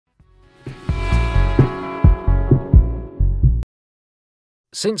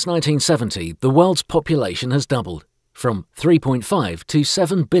Since 1970, the world's population has doubled, from 3.5 to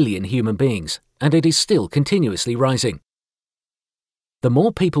 7 billion human beings, and it is still continuously rising. The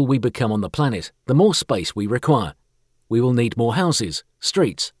more people we become on the planet, the more space we require. We will need more houses,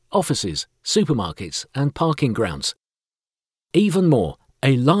 streets, offices, supermarkets, and parking grounds. Even more,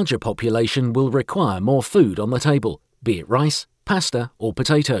 a larger population will require more food on the table, be it rice, pasta or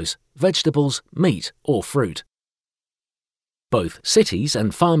potatoes, vegetables, meat or fruit. Both cities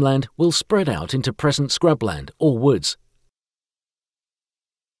and farmland will spread out into present scrubland or woods.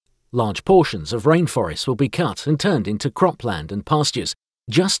 Large portions of rainforests will be cut and turned into cropland and pastures,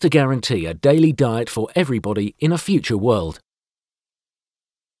 just to guarantee a daily diet for everybody in a future world.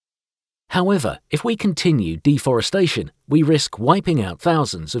 However, if we continue deforestation, we risk wiping out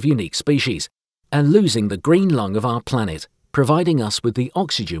thousands of unique species and losing the green lung of our planet, providing us with the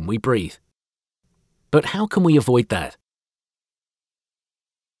oxygen we breathe. But how can we avoid that?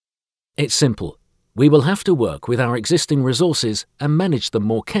 It's simple. We will have to work with our existing resources and manage them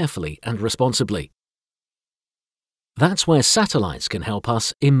more carefully and responsibly. That's where satellites can help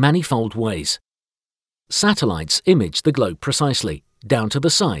us in manifold ways. Satellites image the globe precisely, down to the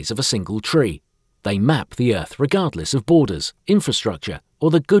size of a single tree. They map the Earth regardless of borders, infrastructure,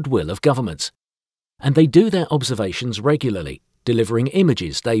 or the goodwill of governments. And they do their observations regularly, delivering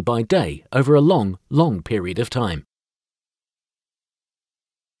images day by day over a long period of time.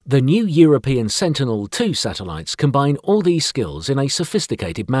 The new European Sentinel-2 satellites combine all these skills in a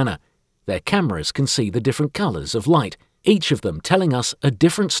sophisticated manner. Their cameras can see the different colours of light, each of them telling us a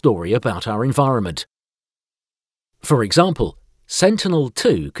different story about our environment. For example,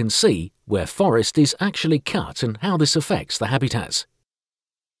 Sentinel-2 can see where forest is actually cut and how this affects the habitats.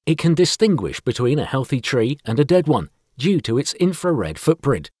 It can distinguish between a healthy tree and a dead one due to its infrared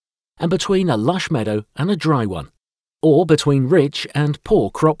footprint, and between a lush meadow and a dry one, or between rich and poor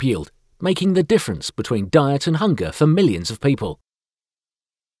crop yield, making the difference between diet and hunger for millions of people.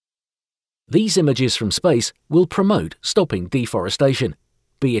 These images from space will promote stopping deforestation,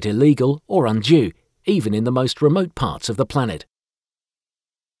 be it illegal or undue, even in the most remote parts of the planet.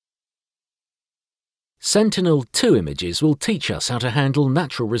 Sentinel-2 images will teach us how to handle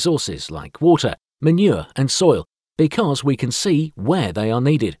natural resources like water, manure and soil, because we can see where they are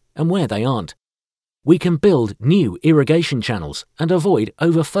needed and where they aren't. We can build new irrigation channels and avoid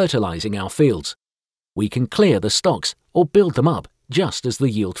over-fertilizing our fields. We can clear the stocks or build them up, just as the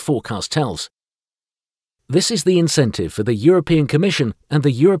yield forecast tells. This is the incentive for the European Commission and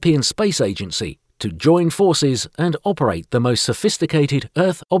the European Space Agency to join forces and operate the most sophisticated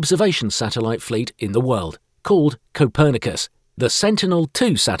Earth observation satellite fleet in the world, called Copernicus. The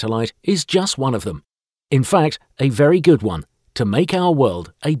Sentinel-2 satellite is just one of them. In fact, a very good one, to make our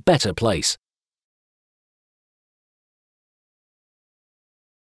world a better place.